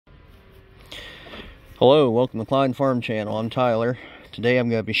Hello, welcome to Klein Farm Channel. I'm Tyler. Today I'm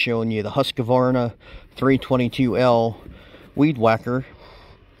going to be showing you the Husqvarna 322L weed whacker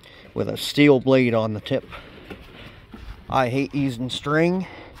with a steel blade on the tip. I hate using string,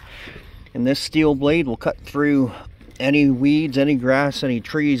 and this steel blade will cut through any weeds, any grass, any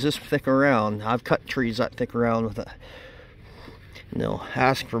trees this thick around. I've cut trees that thick around with it. And they'll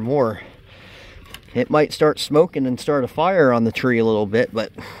ask for more. It might start smoking and start a fire on the tree a little bit,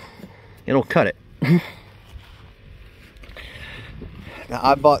 but it'll cut it. Now,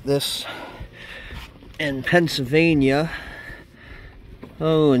 I bought this in Pennsylvania,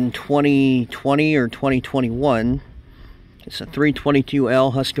 in 2020 or 2021. It's a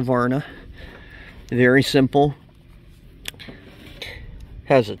 322L Husqvarna. Very simple.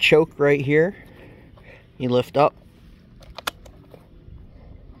 Has a choke right here. You lift up.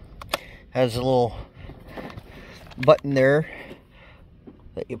 Has a little button there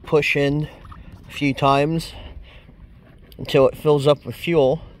that you push in a few times until it fills up with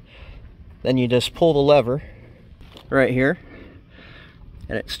fuel. Then you just pull the lever right here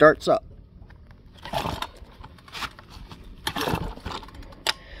and it starts up.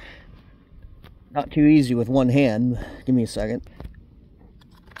 Not too easy with one hand. Give me a second.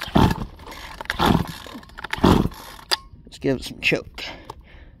 Let's give it some choke.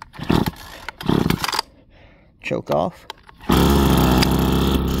 Choke off.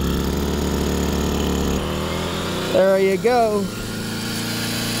 There you go.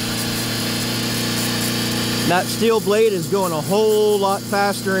 That steel blade is going a whole lot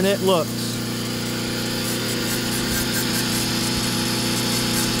faster than it looks.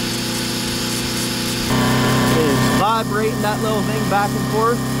 It is vibrating that little thing back and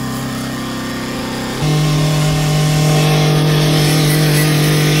forth.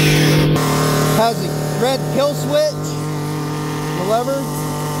 Has a red kill switch, the lever.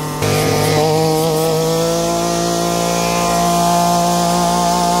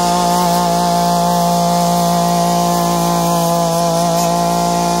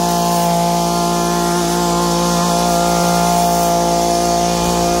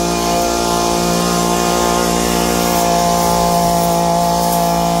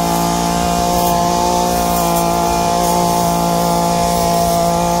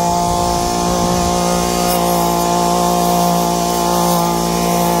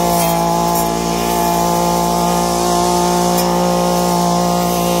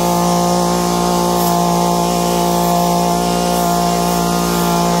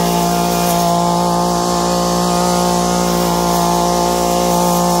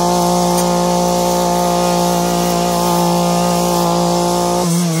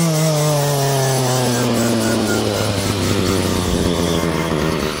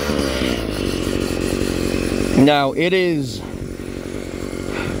 Now, it is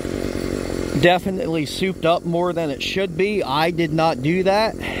definitely souped up more than it should be. I did not do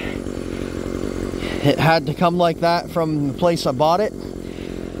that. It had to come like that from the place I bought it,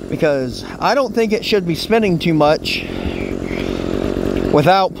 because I don't think it should be spinning too much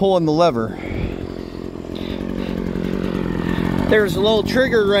without pulling the lever. There's a little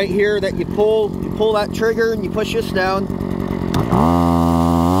trigger right here that you pull that trigger and you push this down.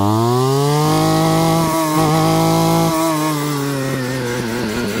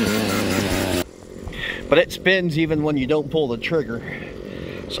 But it spins even when you don't pull the trigger.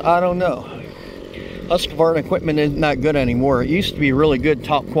 So I don't know. Husqvarna equipment isn't that good anymore. It used to be really good,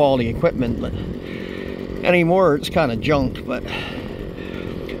 top quality equipment, but anymore it's kind of junk. But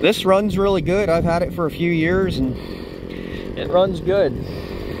this runs really good. I've had it for a few years and it runs good.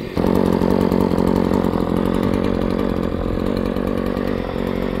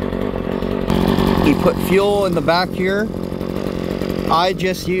 You put fuel in the back here. I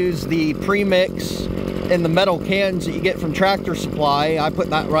just use the premix in the metal cans that you get from Tractor Supply. I put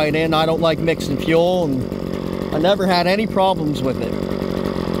that right in. I don't like mixing fuel, and I never had any problems with it.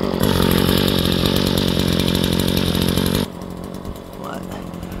 But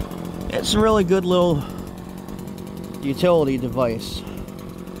it's a really good little utility device.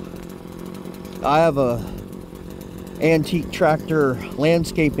 I have a antique tractor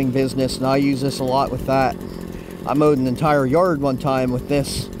landscaping business, and I use this a lot with that. I mowed an entire yard one time with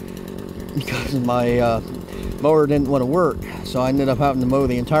this because my mower didn't want to work, so I ended up having to mow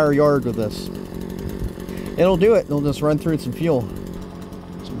the entire yard with this. It'll do it. It'll just run through some fuel.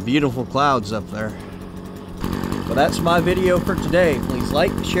 Some beautiful clouds up there. Well, that's my video for today. Please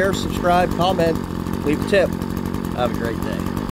like, share, subscribe, comment, leave a tip. Have a great day.